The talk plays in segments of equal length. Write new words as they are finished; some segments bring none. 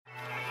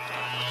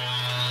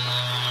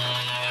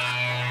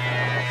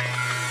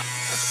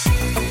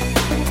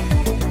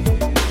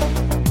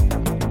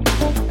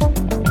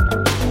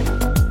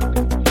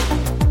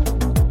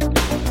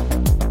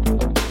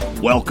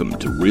Welcome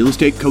to Real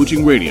Estate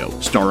Coaching Radio,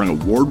 starring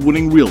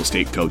award-winning real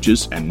estate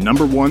coaches and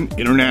 #1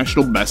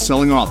 international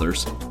best-selling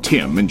authors,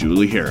 Tim and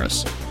Julie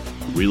Harris.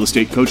 Real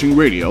Estate Coaching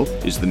Radio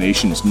is the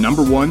nation's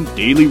 #1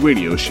 daily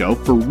radio show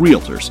for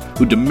realtors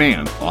who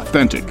demand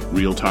authentic,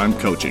 real-time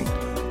coaching.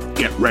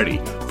 Get ready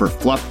for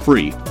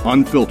fluff-free,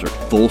 unfiltered,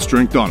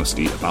 full-strength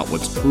honesty about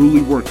what's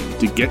truly working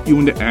to get you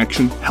into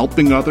action,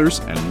 helping others,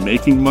 and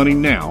making money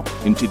now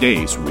in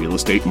today's real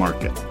estate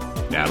market.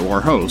 Now to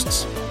our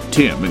hosts,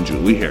 Tim and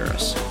Julie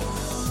Harris.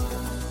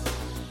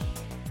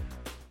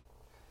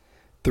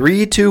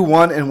 3, 2,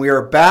 1, and we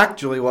are back.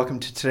 Julie, welcome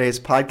to today's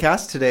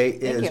podcast. Today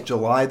is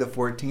July the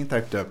 14th. I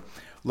have to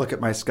look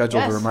at my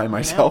schedule to remind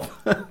myself.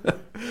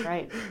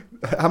 Right.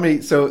 How many?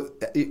 So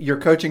your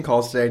coaching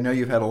calls today, I know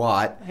you've had a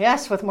lot.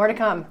 Yes, with more to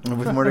come.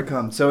 With more to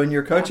come. So in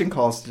your coaching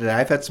calls today,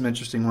 I've had some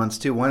interesting ones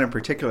too. One in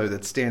particular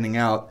that's standing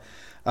out.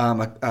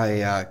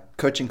 A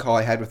coaching call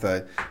I had with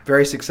a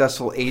very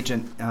successful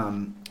agent.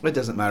 It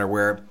doesn't matter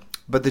where,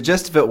 but the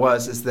gist of it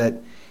is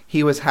that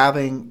he was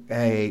having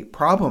a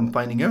problem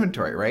finding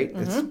inventory, right?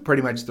 Mm-hmm. It's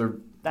pretty much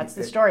that's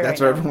the story.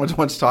 That's what everyone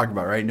wants to talk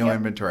about, right? No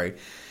inventory.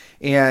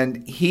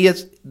 And he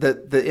is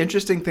the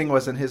interesting thing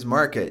was in his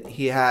market,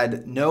 he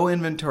had no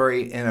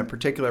inventory in a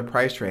particular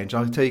price range.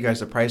 I'll tell you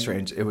guys the price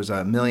range. It was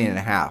 $1.5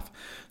 million.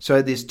 So I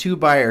had these two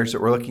buyers that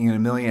were looking at $1.5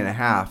 million,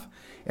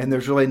 and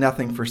there's really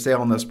nothing for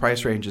sale in those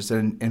price ranges.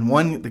 And in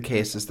one of the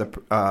cases,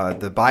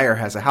 the buyer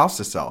has a house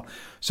to sell,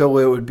 so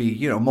it would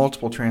be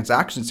multiple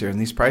transactions here, and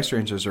these price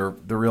ranges are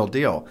the real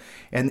deal.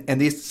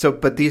 And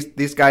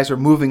these guys are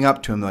moving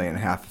up to $1.5 million,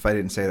 if I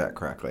didn't say that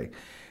correctly.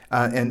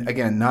 And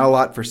again, not a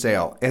lot for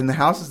sale. And the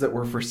houses that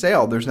were for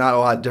sale, there's not a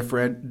lot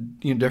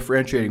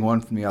differentiating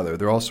one from the other.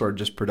 They're all sort of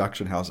just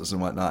production houses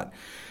and whatnot.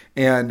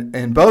 And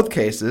in both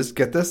cases,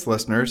 get this,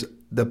 listeners,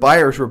 the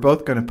buyers were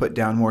both going to put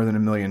down more than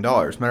 $1 million.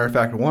 Matter of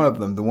fact, one of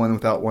them, the one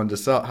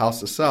without house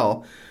to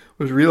sell,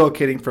 was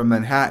relocating from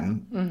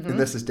Manhattan. Mm-hmm. And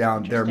this is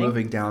down, they're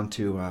moving down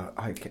to,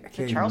 I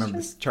can't even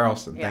remember,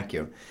 Charleston, thank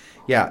you.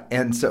 Yeah,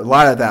 and so a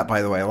lot of that,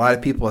 by the way, a lot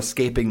of people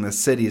escaping the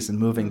cities and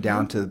moving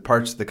down to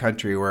parts of the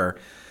country where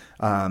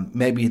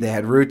maybe they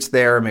had roots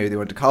there, maybe they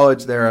went to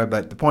college there,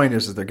 but the point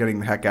is they're getting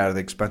the heck out of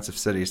the expensive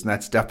cities, and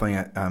that's definitely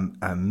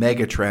a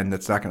mega trend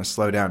that's not going to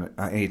slow down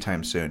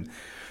anytime soon.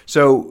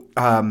 So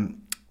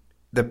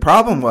the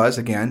problem was,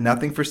 again,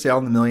 nothing for sale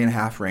in the $1.5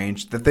 million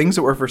range. The things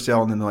that were for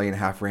sale in the $1.5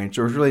 million range,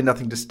 there was really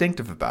nothing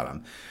distinctive about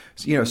them.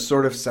 So,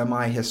 sort of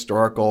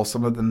semi-historical.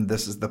 Some of them,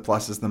 this is the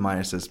pluses, the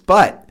minuses.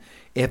 But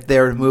if they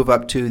were to move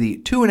up to the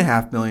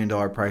 $2.5 million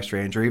price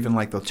range, or even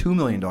like the $2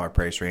 million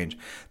price range,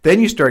 then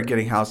you start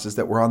getting houses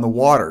that were on the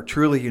water,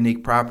 truly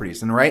unique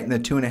properties. And right in the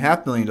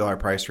 $2.5 million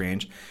price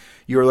range,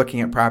 you were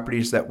looking at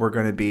properties that were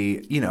going to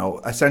be,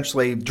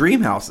 essentially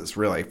dream houses,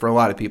 really, for a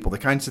lot of people, the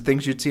kinds of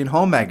things you'd see in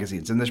home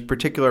magazines in this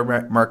particular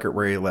market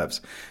where he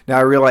lives. Now,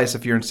 I realize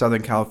if you're in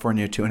Southern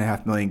California,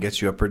 $2.5 million gets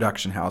you a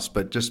production house,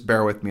 but just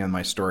bear with me on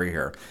my story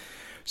here.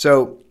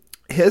 So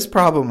his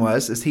problem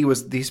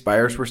these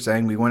buyers were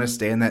saying, we want to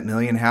stay in that $1.5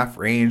 million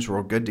range,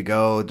 we're good to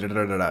go,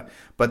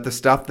 But the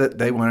stuff that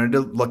they wanted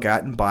to look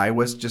at and buy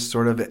was just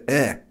sort of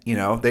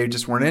they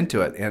just weren't into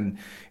it.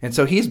 And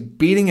so he's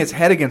beating his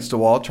head against a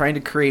wall trying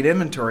to create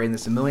inventory in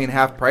this $1.5 million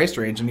price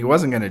range, and he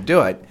wasn't going to do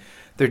it.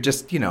 They're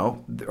just,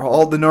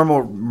 all the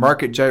normal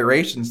market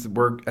gyrations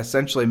were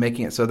essentially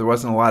making it so there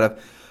wasn't a lot of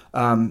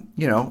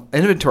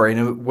inventory,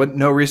 and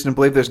no reason to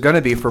believe there's going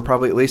to be for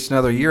probably at least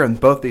another year, and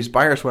both these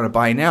buyers want to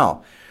buy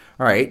now.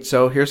 All right,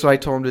 so here's what I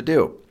told him to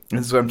do.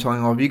 This is what I'm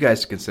telling all of you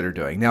guys to consider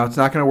doing. Now, it's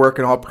not going to work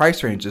in all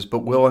price ranges, but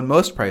will in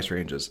most price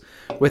ranges.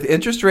 With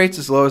interest rates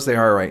as low as they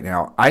are right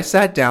now, I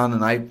sat down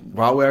and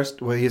while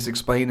he was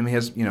explaining to me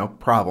his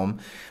problem,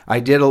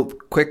 I did a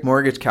quick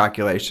mortgage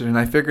calculation, and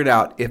I figured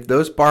out if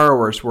those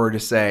borrowers were to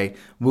say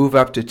move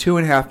up to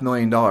 $2.5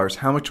 million,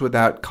 how much would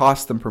that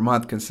cost them per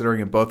month,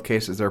 considering in both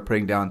cases they're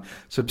putting down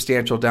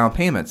substantial down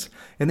payments?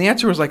 And the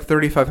answer was like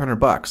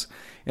 $3,500.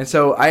 And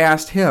so I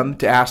asked him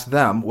to ask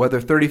them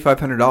whether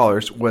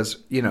 $3,500 was,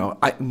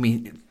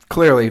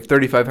 clearly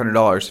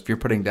 $3,500 if you're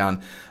putting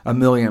down $1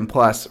 million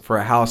plus for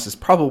a house is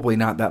probably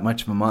not that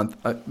much of a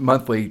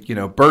monthly,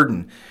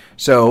 burden.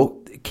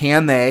 So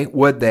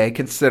would they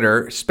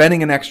consider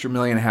spending an extra $1.5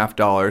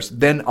 million,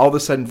 then all of a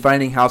sudden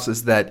finding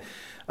houses that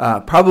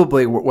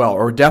probably,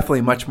 or definitely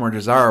much more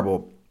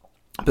desirable.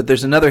 But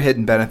there's another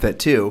hidden benefit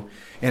too,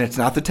 and it's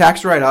not the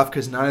tax write-off,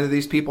 because none of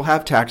these people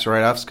have tax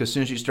write-offs, because as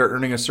soon as you start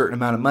earning a certain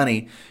amount of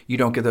money, you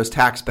don't get those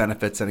tax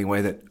benefits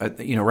anyway, that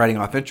writing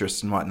off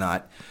interest and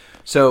whatnot.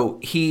 So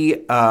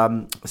he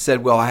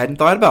said, well, I hadn't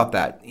thought about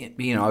that.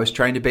 I was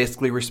trying to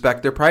basically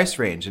respect their price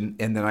range. And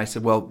then I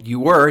said, well, you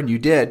were and you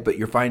did, but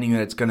you're finding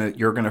that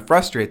you're going to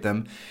frustrate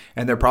them,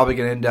 and they're probably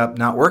going to end up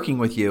not working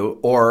with you.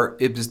 Or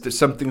if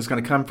something's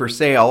going to come for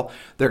sale,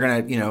 they're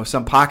going to,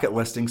 some pocket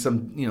listing,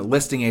 some,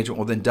 listing agent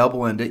will then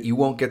double end it. You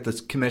won't get the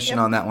commission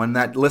on that one.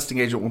 That listing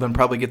agent will then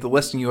probably get the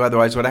listing you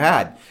otherwise would have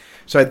had.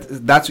 So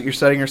that's what you're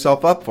setting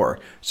yourself up for.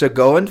 So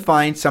go and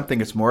find something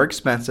that's more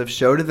expensive.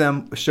 Show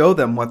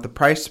them what the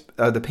price,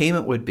 the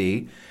payment would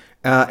be,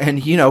 And,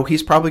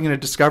 he's probably going to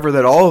discover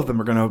that all of them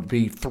are going to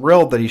be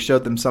thrilled that he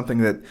showed them something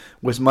that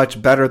was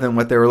much better than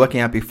what they were looking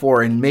at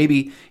before. And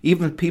maybe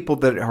even people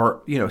that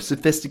are,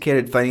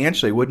 sophisticated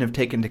financially wouldn't have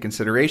taken into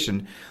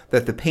consideration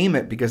that the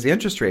payment, because the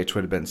interest rates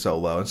would have been so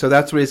low. And so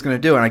that's what he's going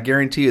to do. And I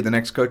guarantee you the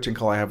next coaching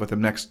call I have with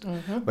him next,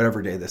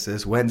 whatever day this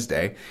is,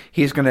 Wednesday,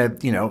 he's going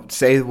to,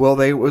 say, well,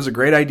 it was a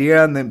great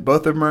idea and then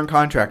both of them are in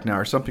contract now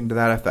or something to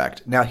that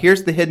effect. Now,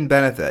 here's the hidden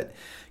benefit.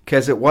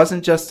 Because it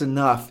wasn't just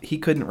enough, he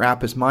couldn't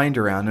wrap his mind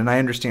around, and I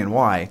understand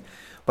why.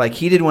 Like,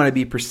 he didn't want to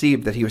be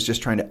perceived that he was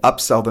just trying to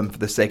upsell them for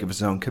the sake of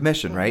his own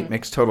commission, right?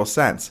 Makes total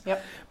sense.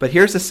 Yep. But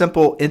here's a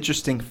simple,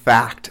 interesting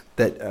fact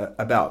that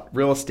about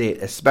real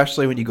estate,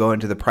 especially when you go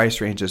into the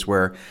price ranges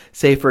where,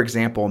 say, for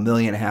example, $1.5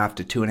 million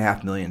to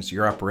 $2.5 million is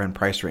your upper end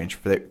price range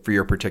for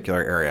your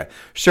particular area.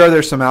 Sure,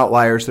 there's some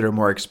outliers that are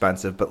more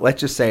expensive, but let's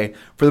just say,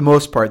 for the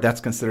most part,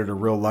 that's considered a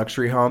real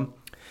luxury home.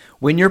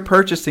 When you're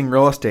purchasing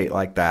real estate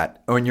like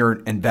that, or when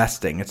you're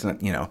investing, it's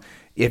not,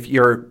 if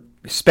you're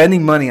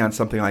spending money on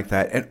something like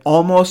that, it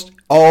almost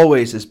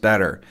always is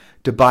better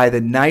to buy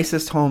the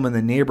nicest home in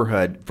the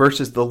neighborhood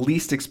versus the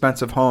least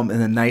expensive home in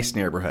the nice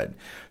neighborhood.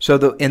 So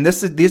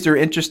these are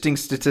interesting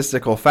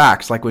statistical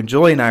facts. Like when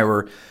Julie and I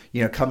were,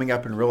 coming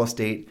up in real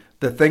estate,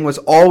 the thing was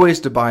always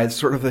to buy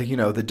sort of the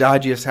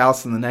dodgiest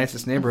house in the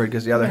nicest neighborhood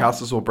because the other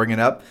houses will bring it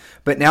up.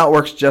 But now it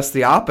works just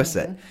the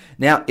opposite.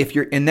 Now,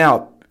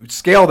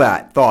 scale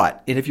that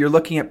thought. And if you're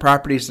looking at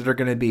properties that are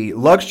going to be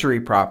luxury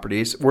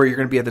properties where you're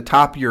going to be at the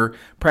top of your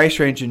price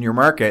range in your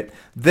market,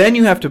 then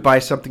you have to buy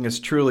something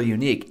that's truly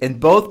unique. In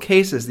both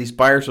cases, these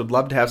buyers would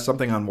love to have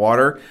something on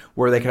water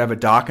where they could have a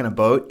dock and a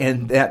boat,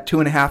 and that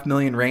 $2.5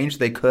 million range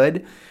they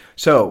could.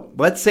 So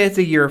let's say it's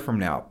a year from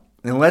now,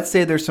 and let's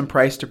say there's some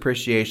price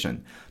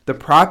depreciation. The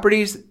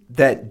properties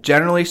that,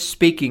 generally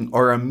speaking,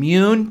 are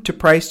immune to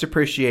price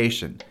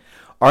depreciation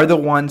are the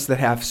ones that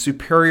have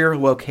superior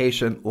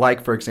location,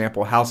 like, for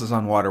example, houses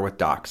on water with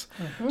docks.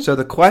 So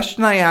the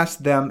question I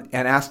asked them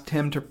and asked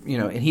him to,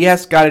 and he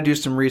has got to do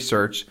some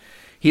research.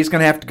 He's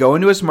going to have to go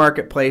into his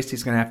marketplace.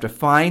 He's going to have to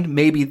find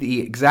maybe the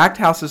exact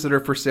houses that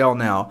are for sale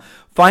now,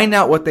 find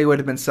out what they would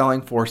have been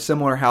selling for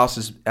similar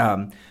houses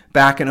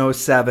back in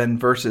 2007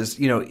 versus,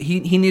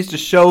 he needs to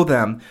show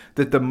them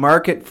that the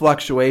market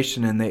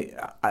fluctuation and the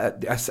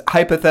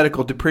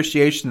hypothetical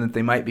depreciation that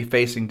they might be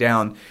facing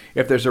down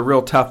if there's a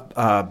real tough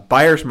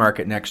buyer's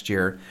market next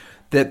year,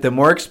 that the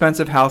more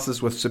expensive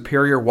houses with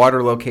superior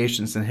water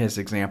locations, in his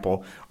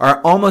example,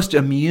 are almost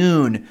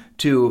immune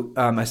to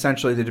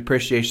essentially the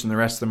depreciation the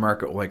rest of the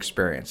market will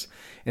experience.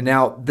 And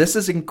now this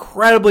is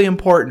incredibly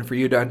important for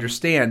you to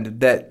understand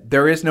that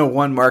there is no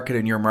one market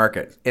in your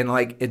market. And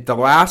like at the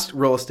last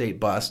real estate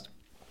bust,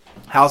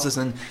 houses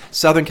in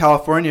Southern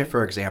California,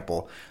 for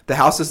example, the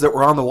houses that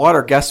were on the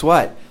water, guess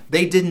what?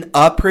 They didn't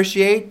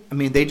appreciate. I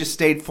mean, they just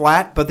stayed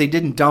flat, but they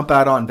didn't dump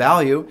out on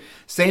value.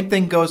 Same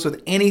thing goes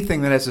with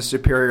anything that has a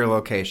superior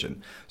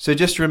location. So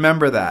just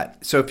remember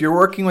that. So if you're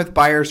working with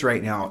buyers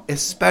right now,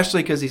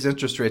 especially because these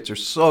interest rates are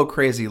so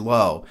crazy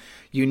low,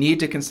 you need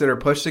to consider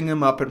pushing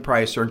them up in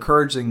price or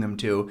encouraging them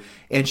to,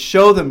 and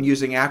show them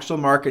using actual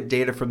market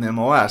data from the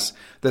MLS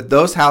that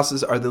those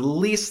houses are the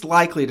least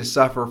likely to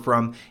suffer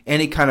from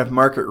any kind of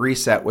market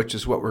reset, which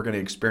is what we're going to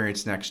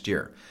experience next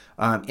year.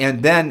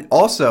 And then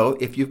also,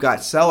 if you've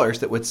got sellers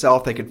that would sell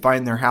if they could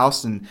find their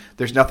house and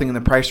there's nothing in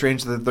the price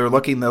range that they're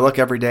looking, they look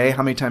every day.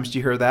 How many times do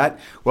you hear that?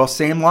 Well,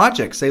 same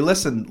logic. Say,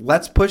 listen,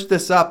 let's push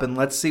this up and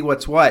let's see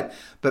what's what.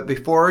 But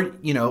before,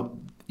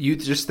 you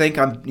just think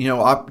I'm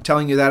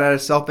telling you that out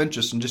of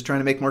self-interest and just trying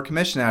to make more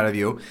commission out of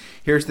you.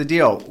 Here's the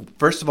deal.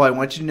 First of all, I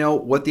want you to know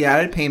what the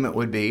added payment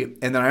would be.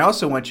 And then I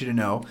also want you to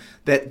know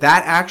that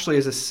actually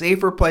is a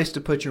safer place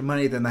to put your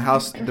money than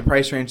the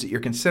price range that you're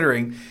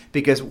considering.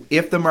 Because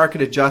if the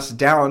market adjusts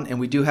down, and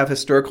we do have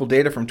historical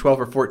data from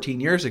 12 or 14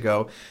 years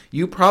ago,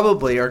 you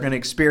probably are going to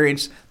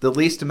experience the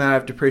least amount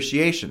of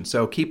depreciation.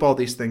 So keep all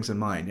these things in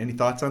mind. Any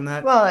thoughts on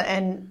that? Well,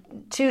 and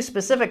two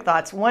specific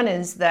thoughts. One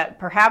is that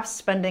perhaps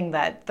spending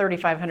that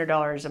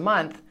 $3,500 a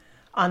month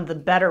on the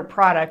better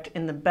product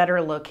in the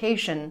better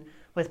location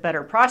with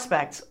better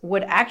prospects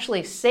would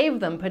actually save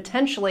them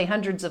potentially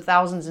hundreds of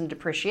thousands in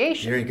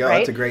depreciation. There you go. Right?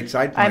 That's a great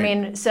side point. I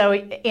mean,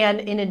 and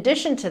in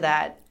addition to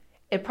that,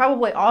 it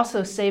probably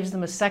also saves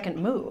them a second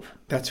move.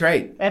 That's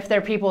right. If they're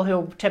people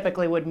who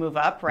typically would move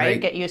up, right?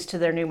 Get used to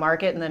their new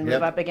market and then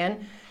move up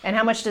again. And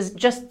how much does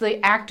just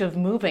the act of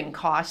moving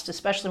cost,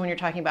 especially when you're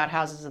talking about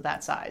houses of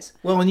that size?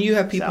 Well, when you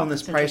have people in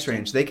this price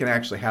range, they can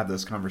actually have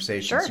those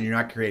conversations. Sure. And you're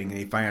not creating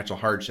any financial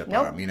hardship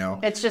on them,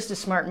 It's just a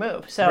smart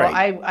move. So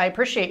I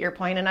appreciate your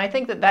point, and I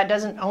think that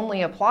doesn't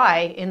only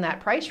apply in that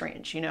price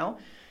range,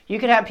 You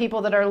could have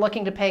people that are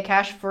looking to pay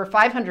cash for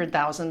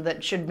 $500,000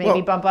 that should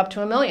maybe bump up to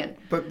 $1 million.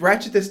 But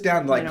ratchet this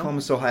down to like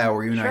Columbus, Ohio,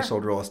 where you and I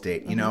sold real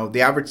estate.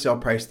 The average sale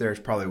price there is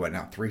probably what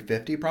now?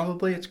 $350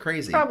 probably. It's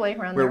crazy. Probably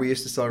around where there. we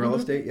used to sell real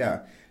estate.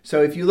 Yeah.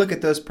 So if you look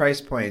at those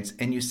price points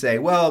and you say,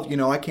 well,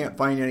 I can't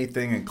find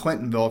anything in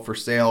Clintonville for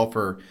sale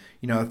for,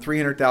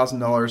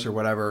 $300,000 or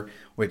whatever,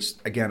 which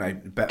again, I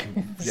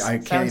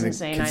can't even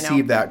insane,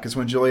 conceive that, because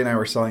when Julie and I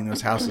were selling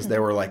those houses, they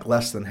were like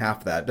less than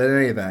half that. But in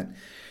any event,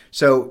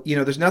 so,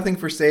 there's nothing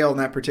for sale in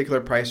that particular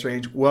price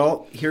range.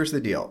 Well, here's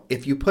the deal.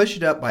 If you push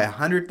it up by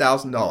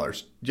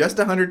 $100,000, just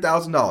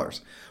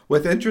 $100,000,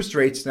 with interest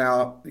rates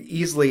now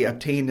easily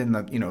obtained in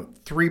the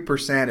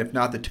 3%, if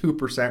not the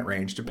 2%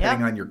 range,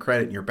 depending on your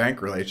credit and your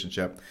bank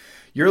relationship,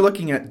 you're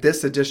looking at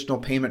this additional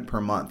payment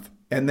per month.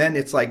 And then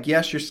it's like,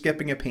 yes, you're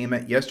skipping a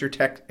payment. Yes, you're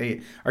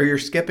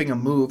skipping a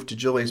move, to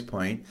Julie's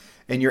point,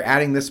 and you're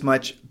adding this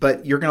much,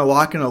 but you're going to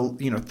lock in a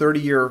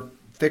 30-year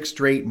fixed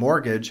rate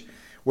mortgage,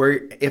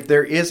 where if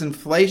there is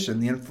inflation,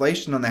 the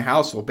inflation on the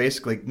house will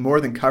basically more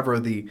than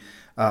cover the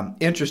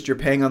interest you're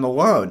paying on the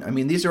loan. I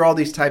mean, these are all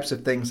these types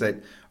of things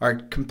that are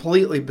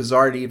completely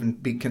bizarre to even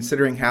be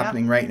considering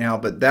happening right now.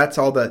 But that's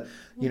all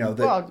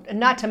well,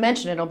 not to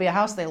mention it'll be a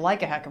house they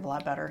like a heck of a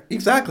lot better.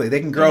 Exactly. They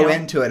can grow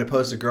into it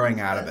opposed to growing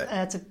out of it.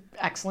 That's an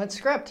excellent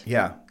script.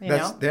 Yeah,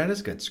 that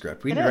is a good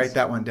script. We need to write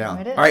that one down.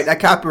 It is. All right, I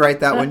copyright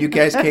that one. You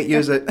guys can't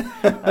use it.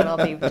 It'll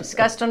be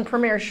discussed on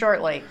Premiere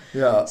shortly.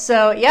 Yeah.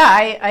 So,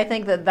 I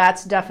think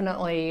that's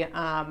definitely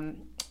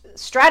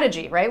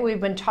strategy, right?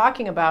 We've been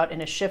talking about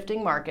in a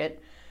shifting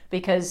market,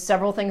 because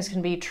several things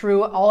can be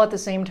true all at the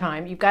same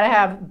time. You've got to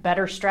have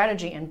better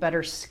strategy and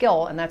better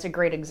skill, and that's a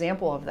great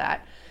example of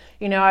that.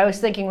 I was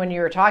thinking when you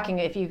were talking,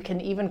 if you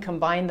can even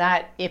combine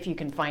that, if you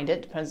can find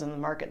it, depends on the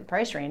market and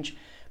price range,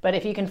 but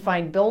if you can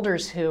find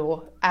builders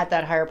who, at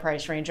that higher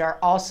price range, are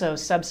also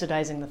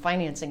subsidizing the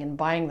financing and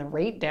buying the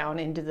rate down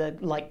into the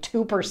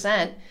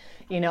 2%,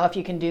 if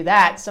you can do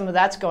that, some of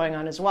that's going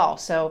on as well.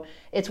 So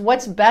it's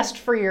what's best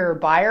for your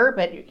buyer,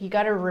 but you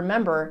got to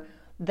remember,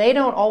 they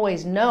don't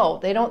always know.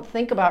 They don't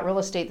think about real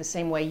estate the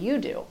same way you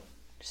do.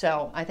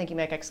 So I think you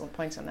make excellent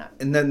points on that.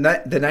 And then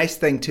the nice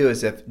thing too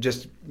is, if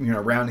just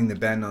rounding the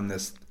bend on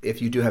this, if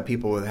you do have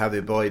people that have the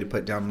ability to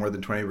put down more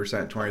than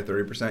 20%, 20 or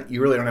 30%,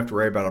 you really don't have to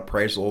worry about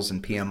appraisals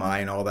and PMI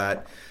and all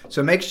that.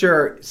 So make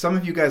sure, some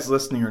of you guys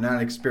listening are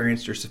not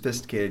experienced or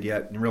sophisticated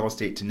yet in real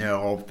estate to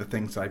know all of the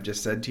things I've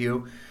just said to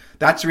you.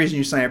 That's the reason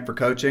you sign up for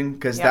coaching,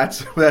 because that's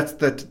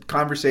the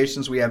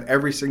conversations we have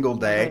every single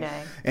day. Every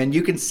day. And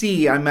you can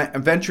see, I'm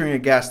venturing a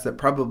guess that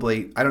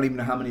probably, I don't even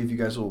know how many of you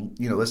guys will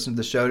listen to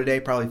the show today,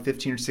 probably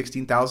 15 or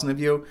 16,000 of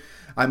you.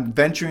 I'm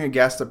venturing a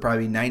guess that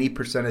probably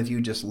 90% of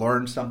you just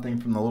learned something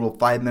from the little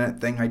 5-minute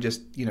thing I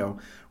just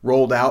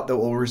rolled out that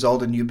will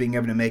result in you being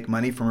able to make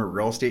money from a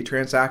real estate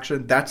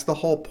transaction. That's the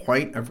whole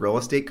point of real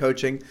estate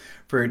coaching,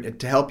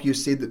 to help you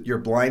see your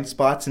blind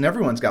spots. And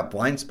everyone's got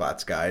blind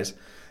spots, guys.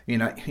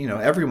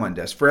 Everyone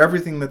does, for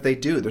everything that they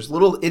do. There's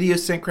little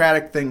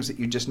idiosyncratic things that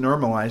you just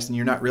normalized and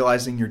you're not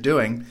realizing you're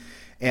doing.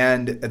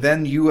 And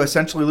then you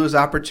essentially lose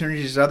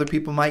opportunities that other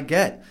people might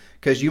get,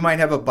 because you might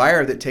have a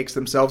buyer that takes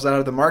themselves out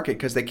of the market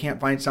because they can't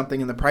find something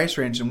in the price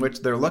range in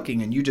which they're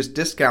looking, and you just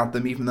discount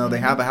them even though they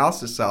have a house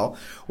to sell.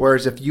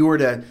 Whereas if you were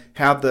to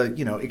have the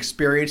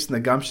experience and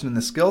the gumption and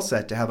the skill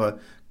set to have a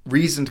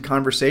reasoned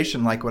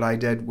conversation like what I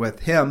did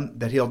with him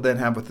that he'll then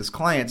have with his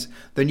clients,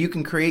 then you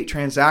can create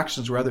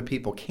transactions where other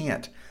people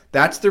can't.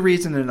 That's the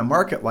reason in a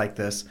market like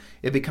this,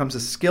 it becomes a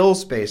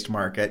skills-based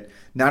market,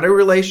 not a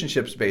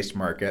relationships-based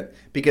market,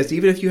 because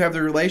even if you have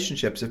the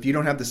relationships, if you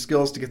don't have the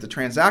skills to get the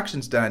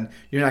transactions done,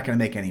 you're not going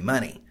to make any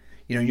money.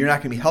 You're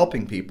not going to be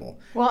helping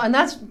people. Well, and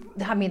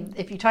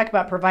if you talk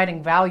about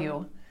providing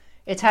value,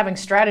 it's having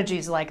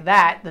strategies like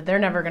that they're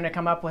never going to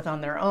come up with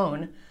on their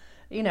own.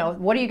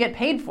 What do you get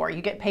paid for?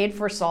 You get paid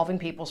for solving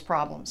people's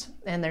problems.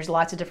 And there's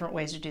lots of different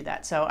ways to do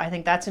that. So I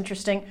think that's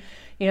interesting.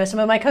 Some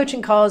of my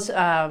coaching calls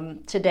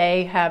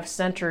today have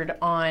centered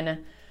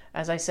on,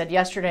 as I said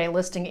yesterday,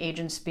 listing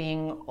agents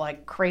being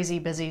like crazy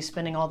busy,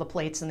 spinning all the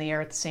plates in the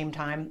air at the same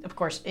time. Of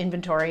course,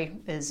 inventory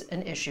is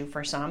an issue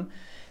for some.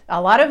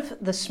 A lot of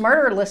the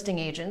smarter listing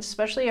agents,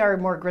 especially our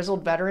more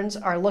grizzled veterans,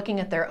 are looking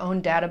at their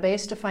own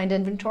database to find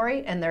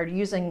inventory, and they're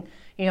using,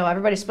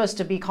 everybody's supposed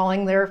to be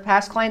calling their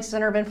past clients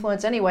center of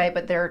influence anyway,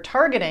 but they're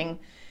targeting,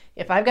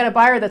 if I've got a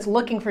buyer that's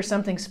looking for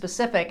something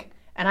specific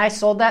and I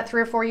sold that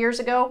 3 or 4 years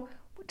ago,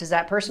 does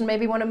that person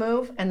maybe want to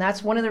move? And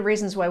that's one of the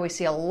reasons why we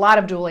see a lot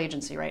of dual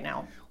agency right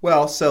now.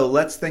 Well, so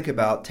let's think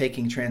about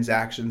taking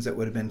transactions that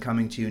would have been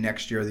coming to you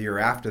next year or the year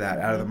after that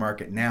out of the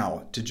market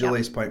now, to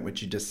Julie's point,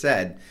 what you just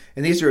said.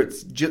 And these are,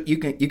 you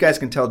guys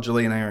can tell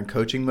Julie and I are in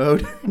coaching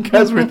mode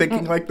because we're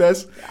thinking like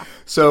this. Yeah.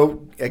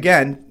 So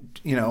again,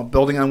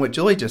 building on what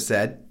Julie just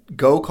said,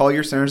 go call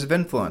your centers of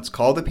influence.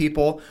 Call the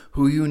people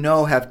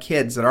who have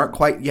kids that aren't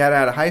quite yet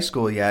out of high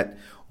school yet,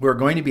 who are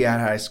going to be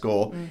at high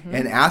school,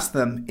 and ask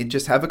them, and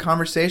just have a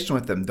conversation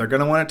with them. They're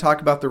going to want to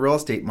talk about the real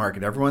estate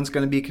market. Everyone's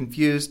going to be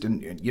confused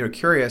and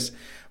curious,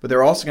 but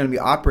they're also going to be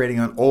operating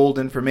on old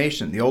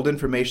information. The old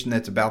information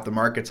that's about the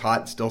market's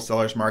hot, still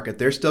seller's market.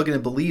 They're still going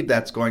to believe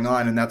that's going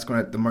on, and that's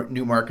the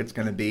new market's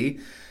going to be.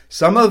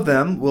 Some of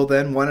them will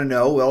then want to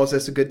know, well, is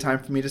this a good time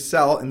for me to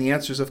sell? And the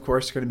answer is, of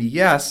course, going to be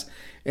yes.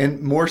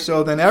 And more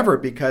so than ever,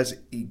 because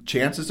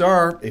chances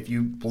are, if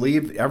you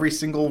believe every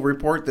single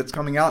report that's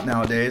coming out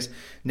nowadays,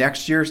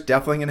 next year's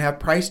definitely going to have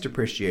price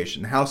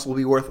depreciation. The house will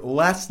be worth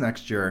less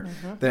next year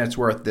than it's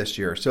worth this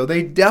year. So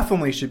they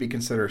definitely should be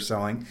considered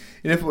selling.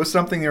 And if it was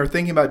something they were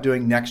thinking about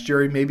doing next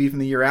year, maybe even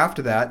the year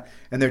after that,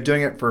 and they're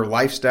doing it for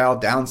lifestyle,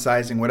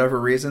 downsizing,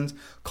 whatever reasons,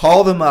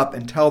 call them up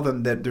and tell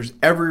them that there's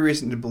every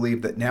reason to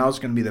believe that now is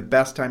going to be the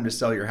best time to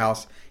sell your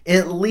house in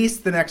at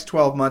least the next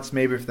 12 months,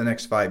 maybe for the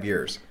next 5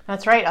 years.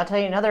 That's right. I'll tell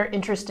you another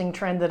interesting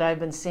trend that I've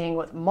been seeing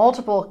with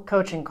multiple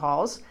coaching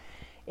calls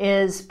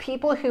is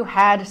people who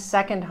had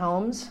second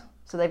homes.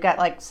 So they've got,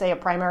 like, say, a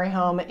primary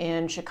home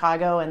in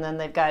Chicago, and then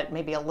they've got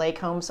maybe a lake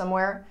home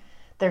somewhere.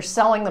 They're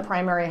selling the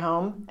primary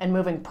home and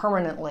moving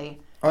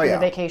permanently to the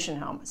vacation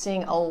home.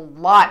 Seeing a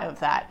lot of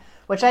that,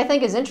 which I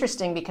think is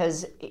interesting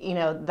because, you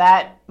know,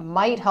 that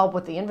might help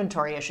with the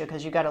inventory issue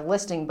because you've got a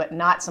listing but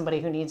not somebody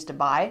who needs to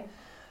buy.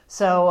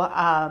 So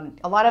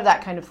a lot of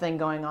that kind of thing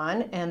going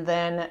on. And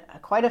then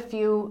quite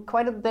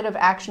a bit of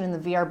action in the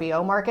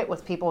VRBO market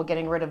with people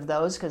getting rid of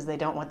those because they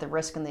don't want the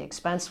risk and the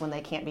expense when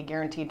they can't be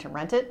guaranteed to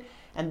rent it.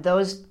 And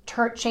those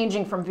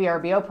changing from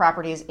VRBO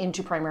properties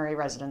into primary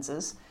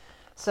residences.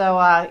 So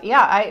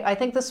I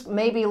think this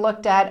may be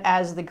looked at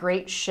as the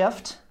great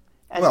shift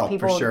as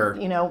people,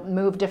 you know,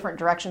 move different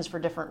directions for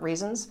different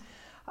reasons.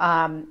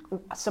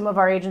 Some of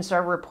our agents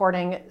are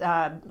reporting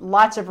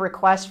lots of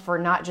requests for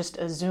not just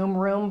a Zoom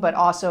room, but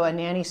also a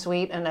nanny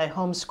suite and a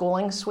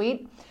homeschooling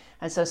suite.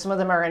 And so some of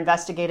them are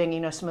investigating, you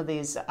know, some of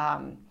these,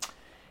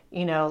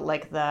 you know,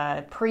 like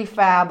the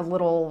prefab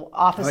little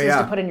offices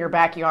to put in your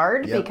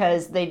backyard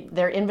because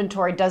their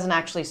inventory doesn't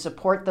actually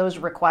support those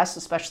requests,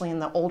 especially in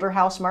the older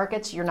house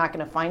markets. You're not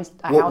going to find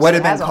a house what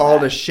that had has been all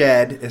called that. a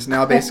shed is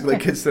now basically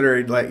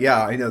considered like,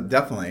 I know,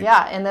 definitely.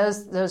 Yeah, and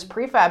those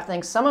prefab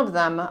things, some of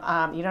them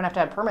you don't have to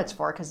have permits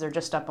for because they're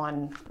just up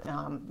on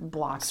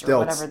blocks Stilts. or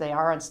whatever they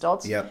are on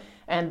stilts. Yep.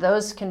 And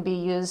those can be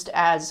used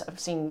as, I've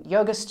seen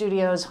yoga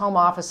studios, home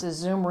offices,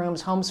 Zoom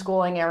rooms,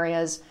 homeschooling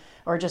areas,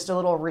 or just a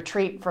little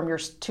retreat from your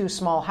too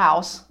small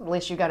house. At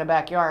least you got a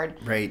backyard.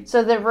 Right.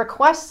 So the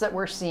requests that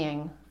we're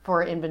seeing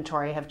for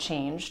inventory have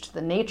changed.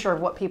 The nature of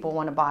what people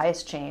want to buy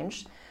has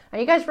changed. And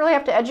you guys really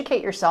have to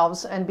educate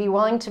yourselves and be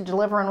willing to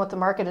deliver on what the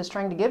market is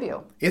trying to give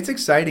you. It's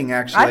exciting,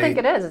 actually. I think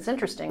it is. It's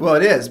interesting. Well,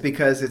 it is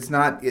because it's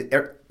not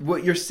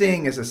what you're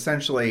seeing is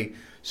essentially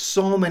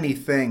so many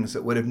things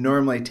that would have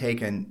normally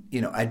taken,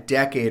 you know, a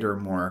decade or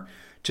more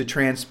to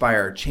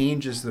transpire,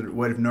 changes that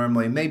would have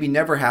normally maybe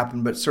never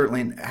happened, but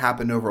certainly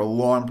happened over a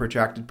long,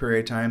 protracted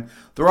period of time.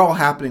 They're all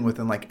happening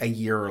within like a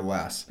year or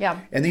less. Yeah.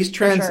 And these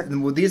trends,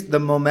 the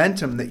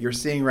momentum that you're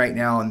seeing right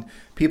now and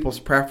people's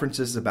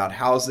preferences about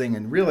housing,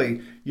 and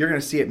really you're going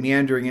to see it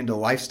meandering into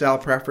lifestyle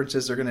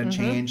preferences are going to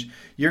change.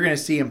 You're going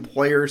to see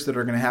employers that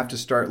are going to have to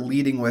start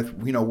leading with,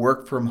 you know,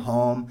 work from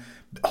home.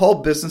 Whole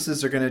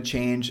businesses are going to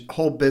change.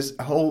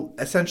 Whole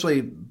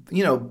essentially,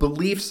 you know,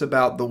 beliefs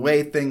about the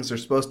way things are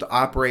supposed to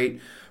operate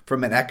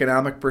from an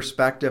economic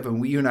perspective.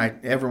 And you and I,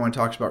 everyone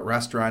talks about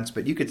restaurants,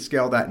 but you could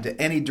scale that into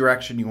any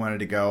direction you wanted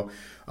to go.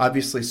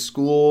 Obviously,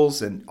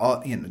 schools and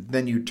all, you know,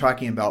 then you're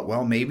talking about,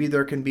 well, maybe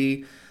there can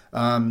be,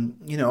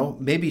 you know,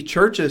 maybe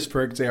churches,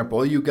 for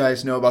example. You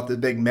guys know about the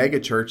big mega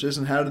churches,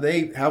 and how have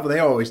they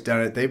always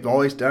done it? They've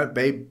always done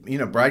it, you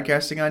know,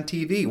 broadcasting on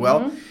TV.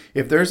 Well,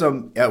 if there's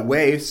a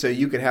way so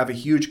you could have a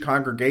huge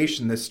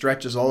congregation that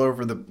stretches all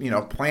over the, you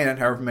know, planet,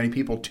 however many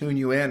people tune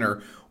you in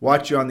or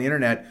watch you on the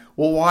internet,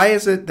 well, why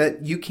is it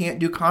that you can't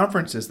do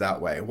conferences that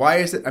way? Why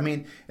is it? I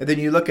mean, and then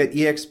you look at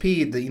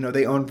EXP, you know,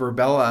 they own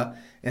Verbella.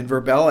 And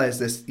Verbella is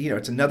this, you know,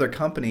 it's another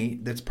company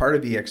that's part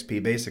of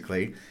EXP,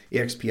 basically,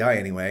 EXPI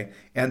anyway.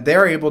 And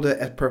they're able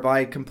to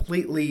provide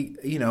completely,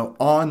 you know,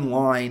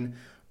 online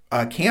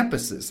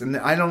campuses. And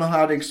I don't know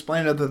how to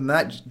explain it other than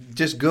that.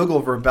 Just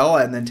Google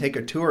Verbella and then take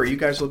a tour. You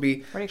guys will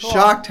be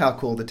shocked how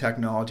cool the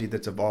technology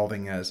that's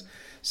evolving is.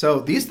 So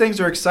these things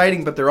are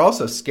exciting, but they're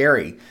also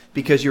scary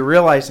because you're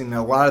realizing that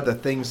a lot of the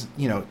things,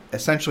 you know,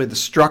 essentially the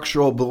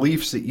structural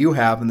beliefs that you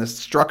have and the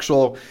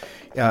structural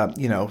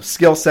you know,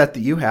 skill set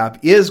that you have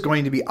is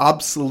going to be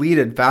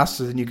obsoleted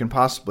faster than you can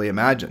possibly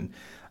imagine.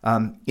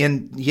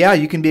 And yeah,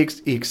 you can be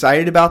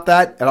excited about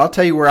that. And I'll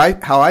tell you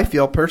how I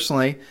feel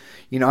personally.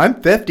 You know, I'm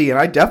 50 and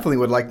I definitely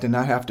would like to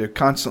not have to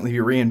constantly be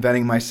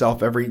reinventing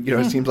myself every, you know,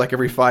 it seems like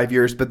every 5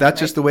 years, but that's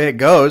just the way it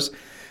goes.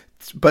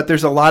 But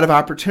there's a lot of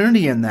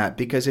opportunity in that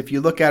because if you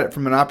look at it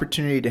from an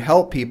opportunity to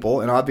help people,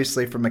 and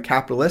obviously from a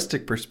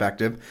capitalistic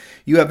perspective,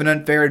 you have an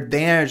unfair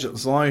advantage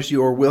as long as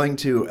you are willing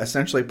to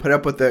essentially put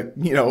up with the,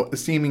 you know,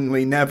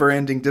 seemingly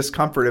never-ending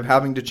discomfort of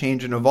having to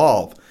change and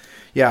evolve.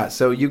 Yeah,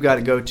 so you got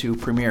to go to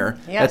Premier.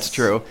 Yes. That's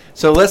true.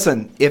 So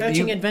listen,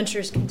 coaching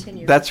adventures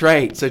continue. That's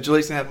right. So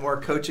Julie's gonna have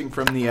more coaching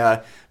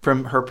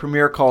from her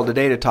Premier call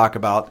today to talk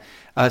about.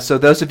 So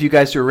those of you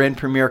guys who are in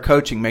Premier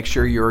Coaching, make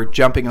sure you're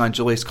jumping on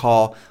Julie's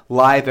call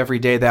live every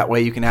day. That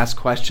way you can ask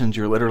questions.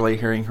 You're literally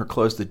hearing her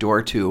close the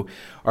door to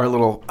our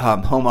little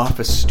home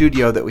office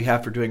studio that we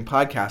have for doing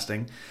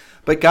podcasting.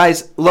 But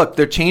guys, look,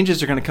 their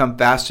changes are going to come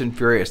fast and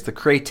furious. The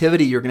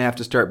creativity you're going to have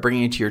to start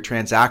bringing into your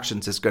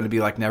transactions is going to be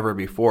like never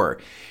before.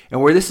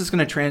 And where this is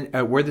going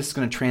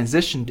to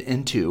transition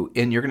into,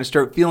 and you're going to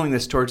start feeling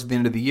this towards the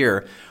end of the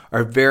year,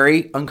 are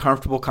very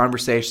uncomfortable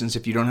conversations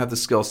if you don't have the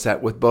skill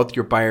set with both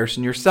your buyers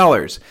and your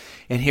sellers.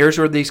 And here's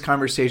where these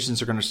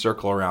conversations are going to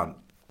circle around.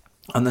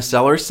 On the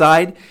seller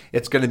side,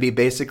 it's going to be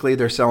basically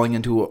they're selling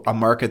into a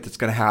market that's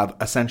going to have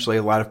essentially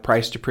a lot of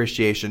price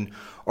depreciation,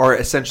 or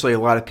essentially a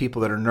lot of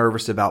people that are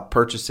nervous about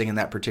purchasing in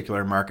that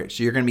particular market.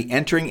 So you're going to be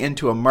entering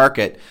into a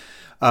market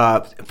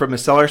from a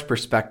seller's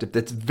perspective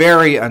that's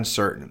very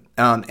uncertain,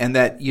 and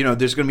that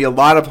there's going to be a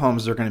lot of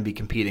homes they're going to be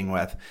competing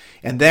with,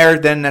 and they're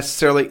then not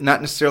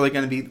necessarily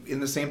going to be in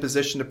the same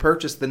position to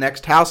purchase the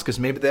next house because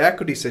maybe the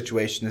equity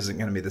situation isn't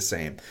going to be the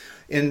same.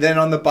 And then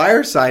on the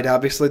buyer side,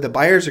 obviously the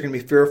buyers are going to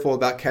be fearful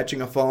about catching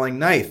a falling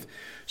knife.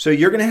 So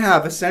you're going to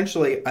have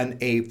essentially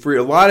for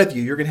a lot of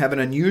you, you're going to have an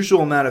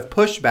unusual amount of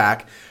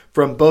pushback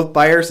from both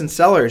buyers and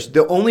sellers.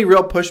 The only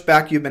real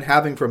pushback you've been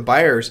having from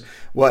buyers,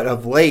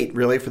 of late,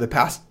 really for the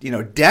past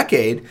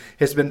decade,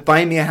 has been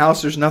find me a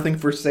house, there's nothing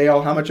for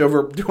sale, how much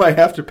over do I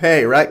have to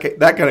pay, right?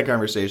 That kind of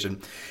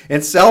conversation.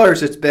 And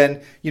sellers, it's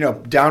been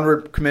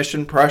downward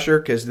commission pressure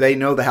because they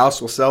know the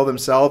house will sell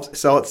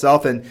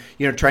itself, and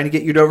trying to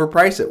get you to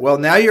overprice it. Well,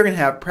 now you're going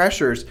to have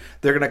pressures.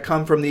 They're going to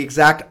come from the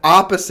exact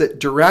opposite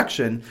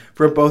direction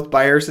from both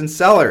buyers and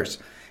sellers.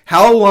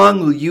 How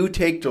long will you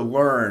take to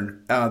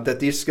learn that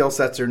these skill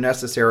sets are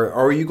necessary? Or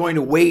are you going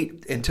to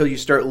wait until you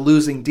start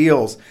losing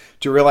deals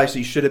to realize that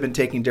you should have been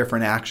taking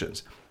different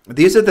actions?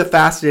 These are the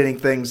fascinating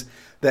things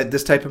that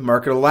this type of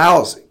market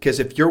allows. Because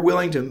if you're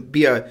willing to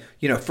be a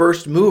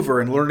first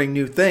mover in learning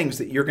new things,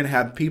 that you're going to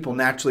have people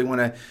naturally want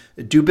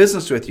to do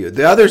business with you.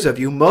 The others of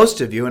you,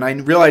 most of you, and I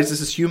realize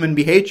this is human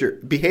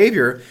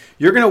behavior,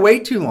 you're going to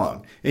wait too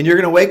long. And you're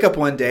going to wake up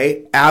one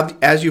day,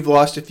 as you've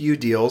lost a few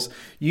deals,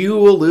 you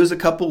will lose a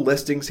couple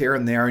listings here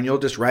and there, and you'll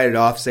just write it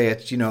off, say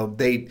it's,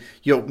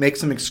 you'll make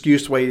some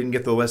excuse why you didn't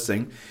get the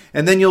listing.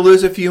 And then you'll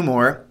lose a few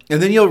more.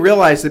 And then you'll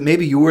realize that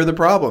maybe you were the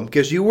problem,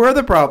 because you were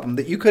the problem,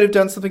 that you could have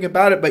done something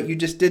about it, but you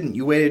just didn't.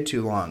 You waited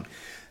too long.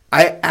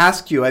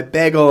 I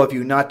beg all of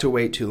you not to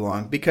wait too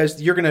long,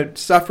 because you're going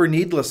to suffer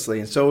needlessly,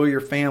 and so will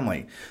your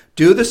family.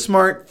 Do the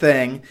smart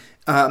thing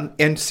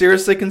and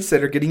seriously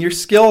consider getting your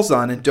skills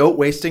on, and don't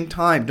wasting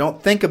time.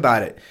 Don't think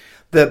about it.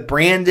 The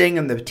branding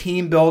and the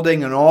team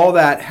building and all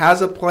that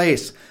has a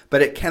place,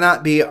 but it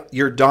cannot be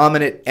your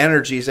dominant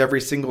energies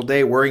every single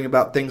day worrying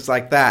about things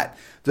like that.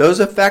 Those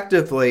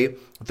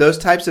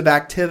types of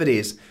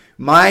activities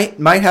might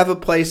have a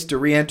place to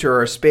re-enter,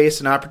 or a space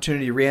and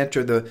opportunity to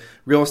re-enter the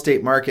real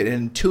estate market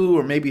in 2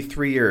 or maybe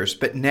 3 years.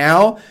 But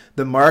now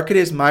the market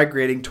is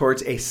migrating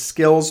towards a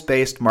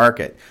skills-based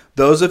market.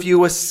 Those of you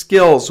with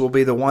skills will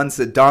be the ones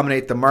that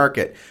dominate the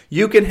market.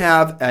 You can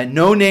have a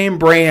no-name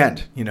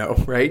brand,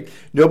 right?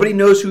 Nobody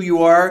knows who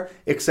you are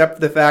except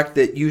for the fact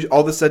that you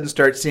all of a sudden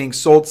start seeing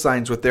sold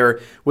signs with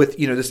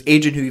this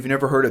agent who you've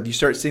never heard of. You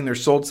start seeing their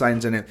sold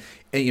signs in it,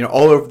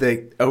 all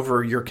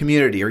over your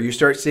community, or you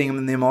start seeing them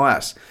in the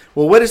MLS.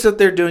 Well, what is it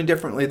they're doing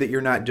differently that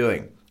you're not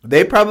doing?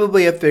 They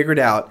probably have figured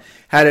out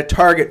how to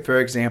target,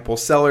 for example,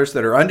 sellers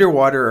that are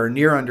underwater or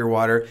near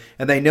underwater,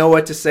 and they know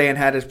what to say and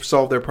how to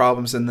solve their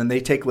problems, and then they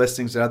take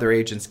listings that other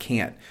agents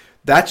can't.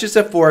 That's just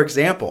a for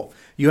example.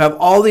 You have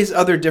all these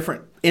other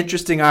different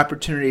interesting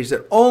opportunities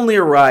that only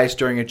arise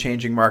during a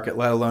changing market,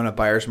 let alone a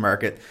buyer's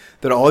market,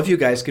 that all of you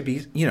guys could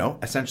be,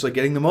 essentially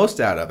getting the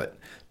most out of it.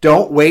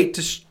 Don't wait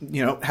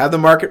to, have the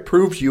market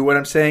prove to you what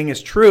I'm saying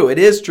is true. It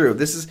is true.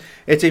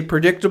 It's a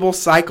predictable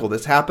cycle.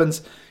 This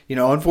happens.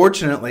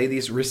 Unfortunately,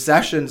 these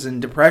recessions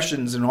and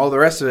depressions and all the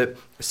rest of it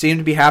seem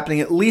to be happening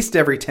at least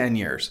every 10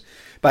 years.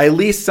 By at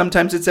least,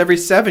 sometimes it's every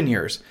 7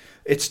 years.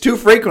 It's too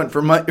frequent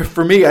for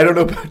me. I don't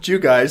know about you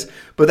guys,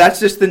 but that's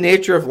just the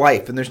nature of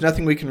life, and there's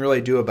nothing we can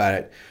really do about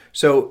it.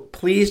 So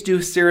please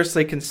do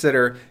seriously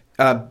consider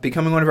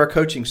becoming one of our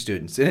coaching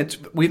students. And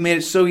we've made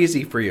it so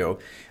easy for you.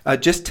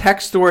 Just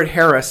text the word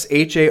Harris,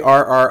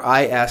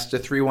 Harris, to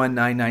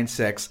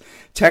 31996.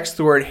 Text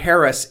the word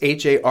Harris,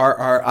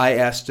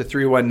 Harris, to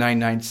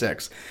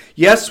 31996.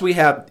 Yes, we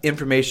have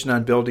information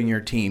on building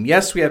your team.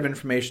 Yes, we have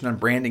information on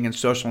branding and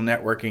social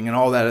networking and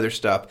all that other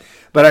stuff.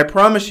 But I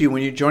promise you,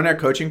 when you join our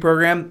coaching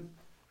program,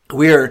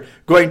 we are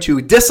going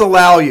to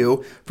disallow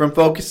you from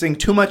focusing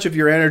too much of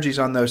your energies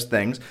on those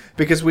things,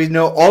 because we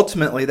know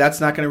ultimately that's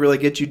not going to really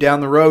get you down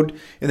the road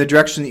in the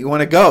direction that you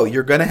want to go.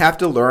 You're going to have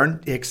to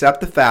learn,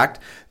 accept the fact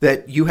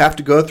that you have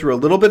to go through a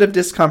little bit of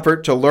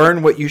discomfort to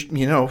learn what you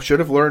should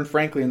have learned,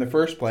 frankly, in the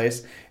first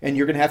place, and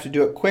you're going to have to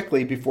do it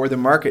quickly before the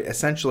market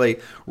essentially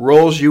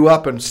rolls you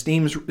up and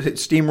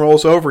steam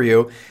rolls over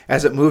you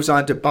as it moves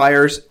on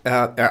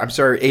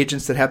to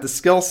agents that have the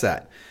skill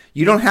set.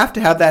 You don't have to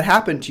have that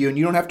happen to you, and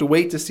you don't have to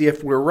wait to see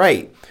if we're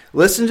right.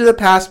 Listen to the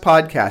past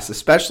podcasts,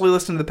 especially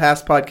listen to the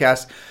past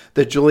podcast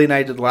that Julie and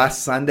I did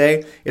last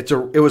Sunday. It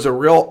was a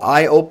real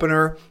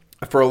eye-opener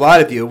for a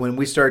lot of you when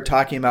we started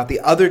talking about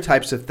the other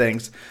types of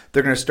things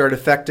that are going to start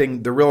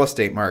affecting the real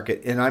estate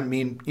market, and I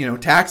mean,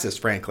 taxes,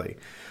 frankly.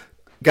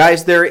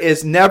 Guys, there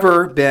has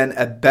never been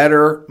a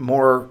better,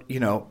 more,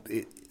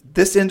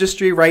 this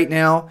industry right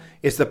now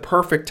is the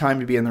perfect time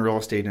to be in the real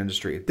estate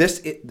industry.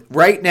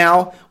 Right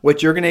now,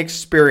 what you're going to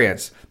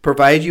experience,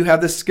 provided you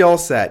have the skill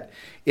set,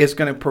 is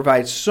going to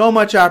provide so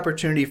much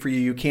opportunity for you,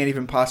 you can't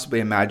even possibly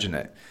imagine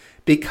it.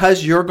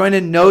 Because you're going to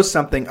know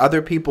something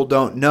other people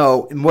don't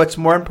know. And what's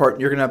more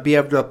important, you're going to be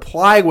able to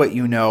apply what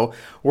you know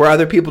where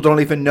other people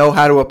don't even know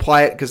how to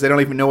apply it because they don't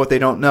even know what they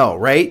don't know,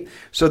 right?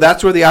 So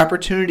that's where the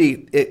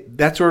opportunity,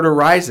 that's where it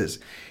arises.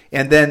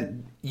 And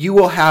then you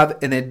will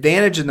have an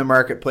advantage in the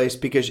marketplace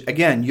because,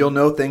 again, you'll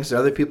know things that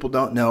other people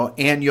don't know,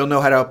 and you'll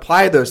know how to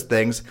apply those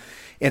things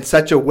in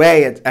such a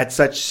way at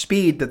such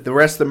speed that the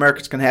rest of the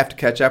market's going to have to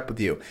catch up with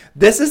you.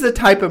 This is the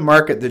type of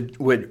market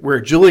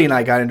where Julie and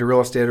I got into real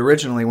estate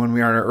originally when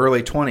we were in our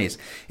early 20s.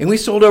 And we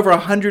sold over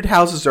 100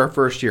 houses our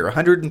first year,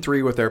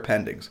 103 with our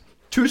pendings.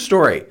 True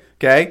story,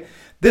 okay?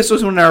 This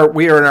was when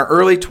we were in our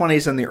early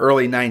 20s and the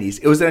early 90s.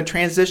 It was in a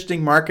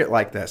transitioning market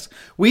like this.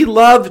 We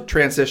love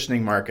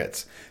transitioning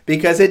markets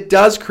because it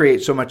does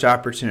create so much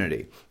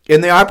opportunity.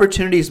 And the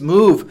opportunities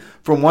move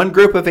from one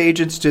group of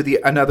agents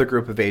to another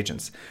group of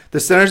agents. The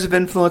centers of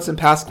influence and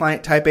past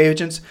client type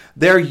agents,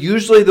 they're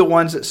usually the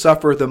ones that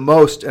suffer the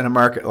most in a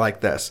market like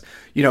this.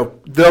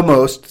 The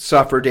most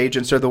suffered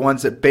agents are the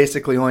ones that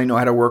basically only know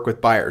how to work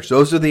with buyers.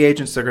 Those are the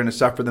agents that are going to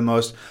suffer the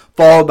most,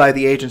 followed by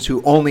the agents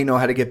who only know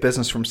how to get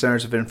business from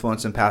centers of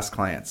influence and past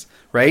clients,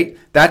 right?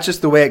 That's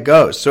just the way it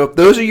goes. So if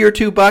those are your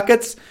two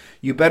buckets,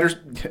 you better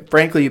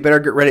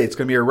get ready. It's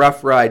going to be a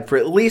rough ride for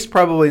at least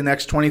probably the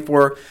next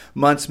 24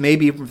 months,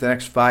 maybe even for the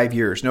next 5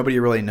 years. Nobody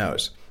really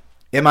knows.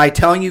 Am I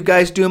telling you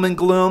guys doom and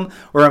gloom,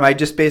 or am I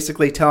just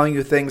basically telling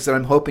you things that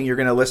I'm hoping you're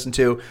going to listen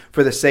to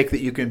for the sake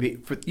that you can be,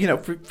 for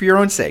your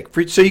own sake,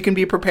 so you can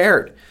be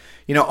prepared?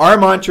 Our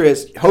mantra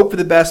is hope for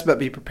the best, but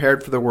be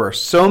prepared for the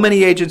worst. So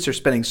many agents are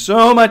spending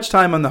so much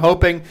time on the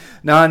hoping,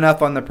 not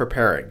enough on the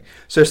preparing.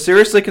 So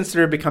seriously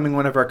consider becoming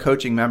one of our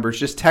coaching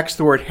members. Just text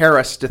the word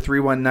Harris to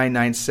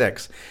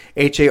 31996,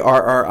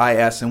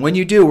 HARRIS. And when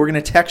you do, we're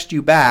going to text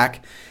you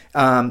back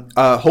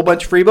a whole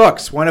bunch of free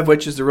books, one of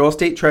which is the Real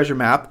Estate Treasure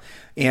Map.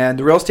 And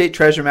the Real Estate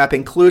Treasure Map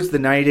includes the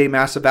 90-day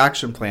Massive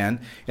Action Plan.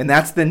 And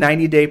that's the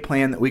 90-day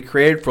plan that we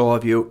created for all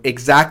of you,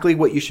 exactly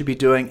what you should be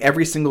doing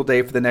every single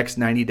day for the next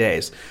 90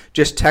 days.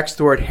 Just text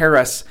the word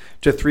Harris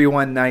to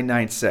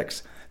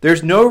 31996.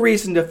 There's no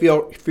reason to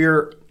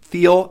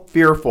feel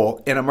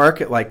fearful in a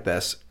market like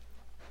this,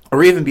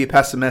 or even be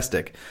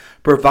pessimistic,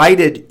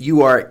 provided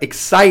you are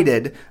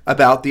excited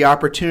about the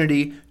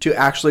opportunity to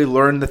actually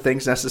learn the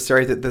things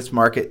necessary that this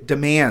market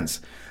demands.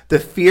 The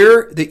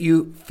fear that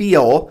you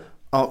feel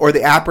or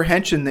the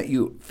apprehension that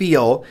you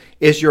feel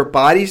is your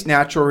body's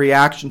natural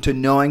reaction to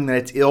knowing that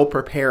it's ill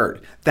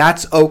prepared.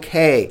 That's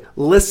okay.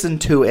 Listen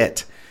to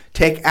it.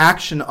 Take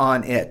action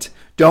on it.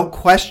 Don't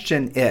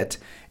question it.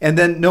 And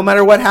then no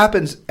matter what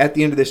happens at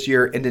the end of this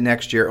year into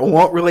next year, it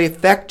won't really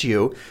affect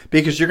you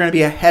because you're going to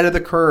be ahead of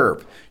the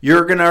curve.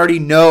 You're going to already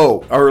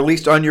know, or at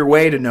least on your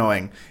way to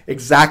knowing,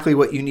 exactly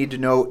what you need to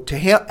know to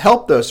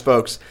help those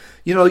folks.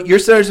 Your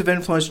centers of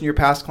influence and your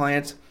past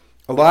clients,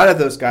 a lot of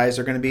those guys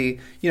are going to be,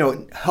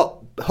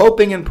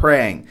 hoping and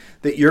praying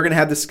that you're going to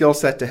have the skill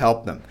set to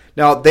help them.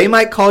 Now, they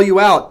might call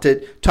you out to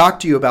talk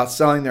to you about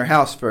selling their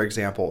house, for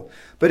example.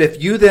 But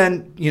if you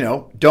then,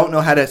 don't know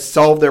how to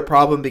solve their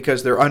problem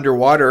because they're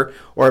underwater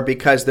or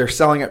because they're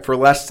selling it for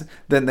less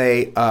than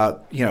they,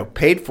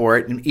 paid for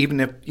it, and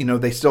even if,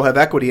 they still have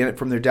equity in it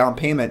from their down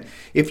payment,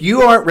 if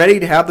you aren't ready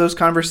to have those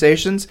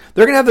conversations,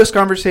 they're going to have those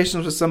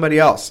conversations with somebody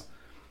else,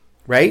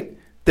 right?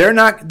 They're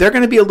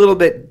going to be a little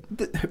bit,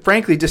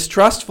 frankly,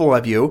 distrustful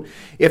of you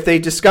if they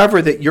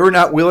discover that you're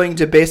not willing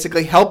to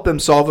basically help them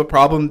solve the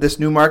problem this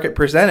new market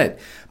presented.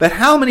 But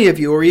how many of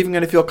you are even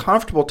going to feel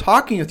comfortable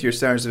talking with your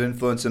centers of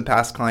influence and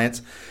past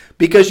clients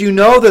because you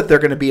know that they're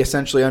going to be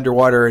essentially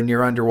underwater and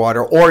you're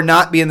underwater, or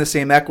not be in the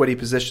same equity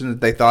position that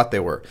they thought they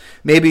were?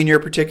 Maybe in your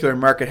particular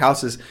market,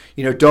 houses,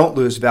 don't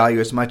lose value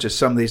as much as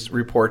some of these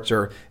reports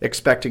are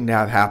expecting to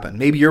have happen.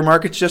 Maybe your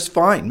market's just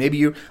fine. Maybe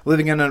you're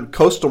living in a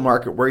coastal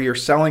market where you're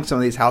selling some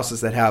of these houses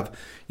that have,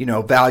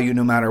 value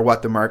no matter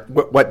what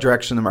what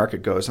direction the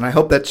market goes. And I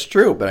hope that's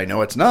true, but I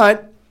know it's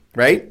not,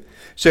 right?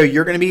 So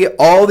you're going to be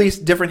all these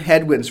different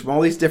headwinds from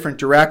all these different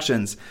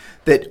directions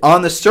that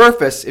on the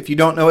surface, if you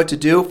don't know what to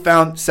do,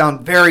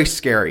 sound very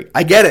scary.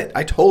 I get it.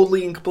 I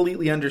totally and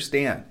completely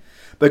understand.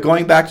 But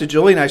going back to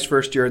Julie and I's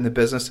first year in the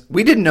business,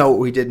 we didn't know what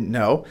we didn't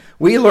know.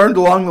 We learned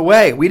along the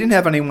way. We didn't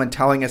have anyone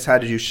telling us how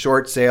to do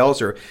short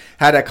sales or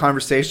had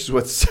conversations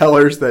with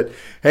sellers that,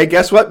 hey,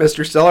 guess what,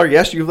 Mr. Seller?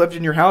 Yes, you've lived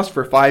in your house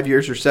for 5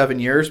 years or 7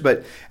 years,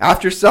 but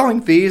after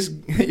selling fees,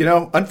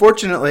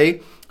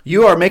 unfortunately,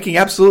 you are making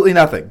absolutely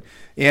nothing.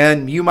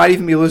 And you might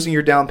even be losing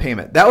your down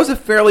payment. That was a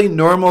fairly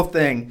normal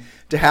thing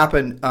to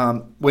happen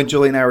when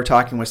Julie and I were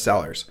talking with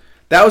sellers.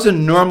 That was a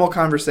normal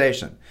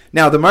conversation.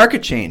 Now, the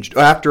market changed.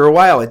 After a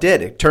while, it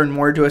did. It turned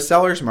more into a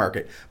seller's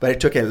market, but it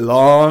took a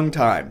long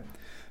time.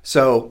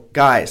 So,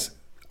 guys,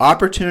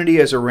 opportunity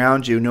is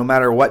around you no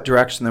matter what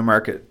direction the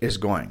market is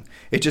going.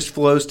 It just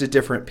flows to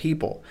different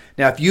people.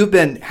 Now, if you've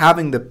been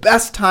having the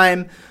best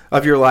time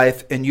of your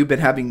life and you've been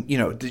having,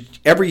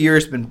 every year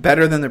has been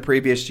better than the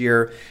previous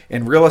year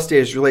and real estate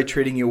is really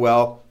treating you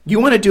well, you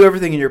want to do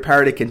everything in your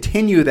power to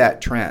continue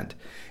that trend.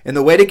 And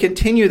the way to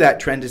continue that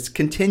trend is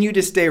continue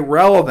to stay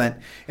relevant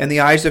in the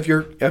eyes of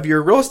your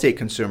real estate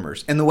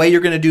consumers. And the way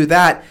you're going to do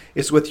that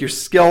is with your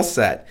skill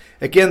set.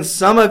 Again,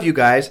 some of you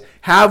guys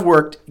have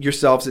worked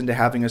yourselves into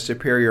having a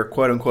superior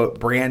quote-unquote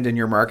brand in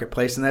your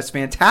marketplace, and that's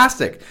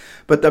fantastic.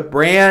 But the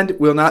brand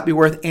will not be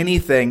worth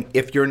anything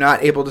if you're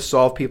not able to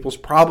solve people's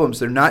problems.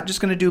 They're not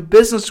just going to do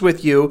business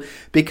with you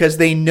because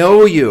they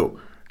know you.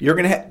 You're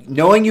going to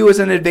knowing you is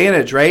an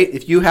advantage, right?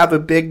 If you have a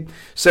big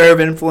sphere of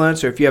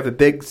influence, or if you have a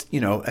big,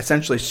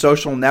 essentially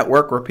social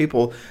network where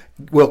people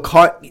will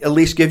at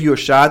least give you a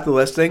shot at the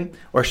listing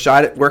or a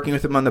shot at working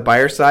with them on the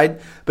buyer side.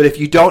 But if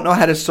you don't know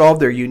how to solve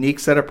their unique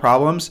set of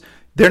problems,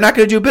 they're not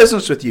going to do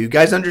business with you. You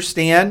guys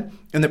understand?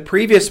 In the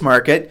previous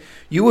market,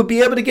 you would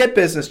be able to get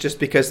business just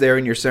because they're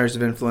in your centers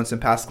of influence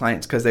and past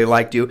clients because they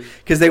liked you,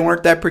 because they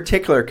weren't that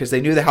particular, because they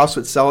knew the house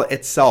would sell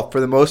itself for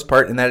the most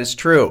part, and that is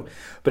true.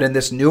 But in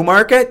this new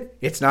market,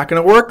 it's not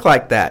going to work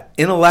like that.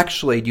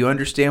 Intellectually, do you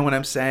understand what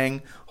I'm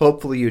saying?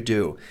 Hopefully you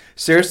do.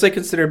 Seriously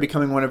consider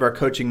becoming one of our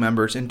coaching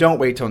members, and don't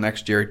wait till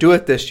next year. Do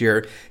it this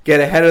year. Get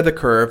ahead of the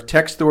curve.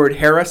 Text the word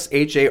Harris,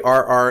 Harris,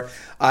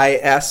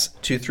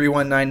 to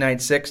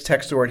 31996.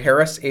 Text the word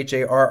Harris,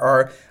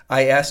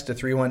 Harris, to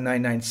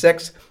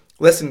 31996.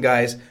 Listen,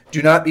 guys,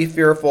 do not be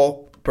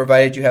fearful,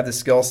 provided you have the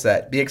skill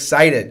set. Be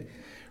excited.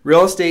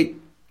 Real estate,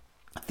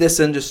 this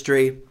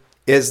industry,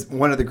 is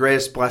one of the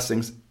greatest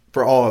blessings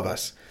for all of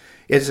us.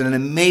 It is an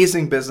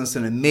amazing business,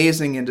 an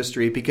amazing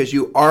industry, because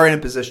you are in a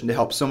position to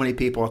help so many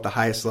people at the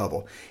highest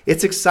level.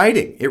 It's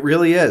exciting. It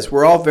really is.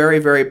 We're all very,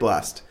 very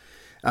blessed.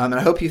 And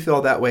I hope you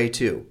feel that way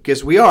too,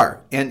 because we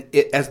are. And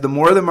as the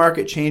more the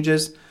market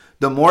changes,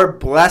 the more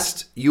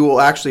blessed you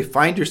will actually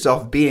find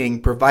yourself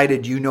being,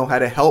 provided you know how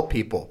to help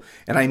people.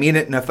 And I mean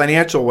it in a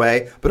financial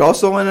way, but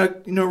also in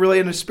a really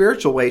in a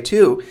spiritual way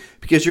too,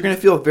 because you're going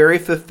to feel very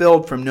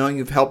fulfilled from knowing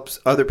you've helped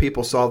other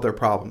people solve their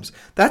problems.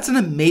 That's an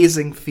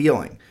amazing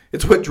feeling.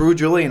 It's what drew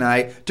Julie and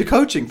I to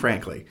coaching,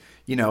 frankly.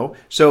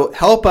 So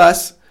help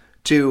us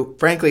to,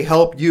 frankly,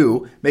 help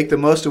you make the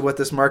most of what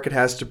this market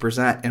has to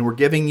present. And we're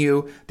giving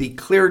you the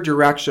clear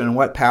direction on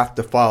what path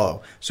to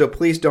follow. So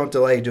please don't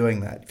delay doing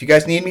that. If you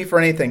guys need me for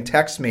anything,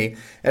 text me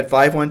at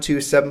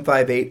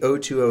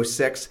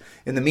 512-758-0206.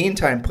 In the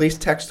meantime, please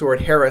text the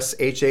word Harris,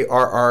 Harris,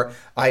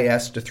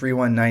 to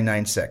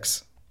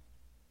 31996.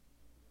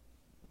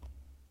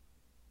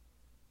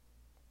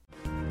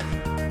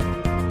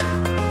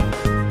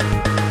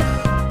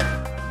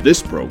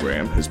 This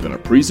program has been a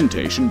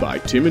presentation by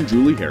Tim and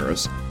Julie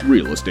Harris,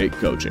 Real Estate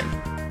Coaching.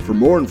 For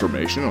more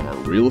information on our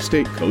real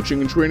estate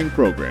coaching and training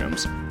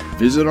programs,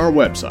 visit our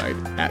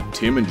website at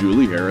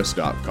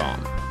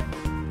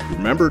timandjulieharris.com.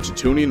 Remember to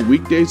tune in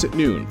weekdays at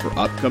noon for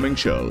upcoming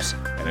shows.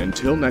 And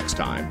until next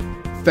time,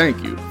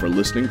 thank you for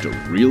listening to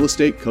Real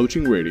Estate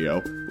Coaching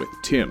Radio with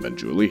Tim and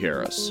Julie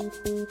Harris.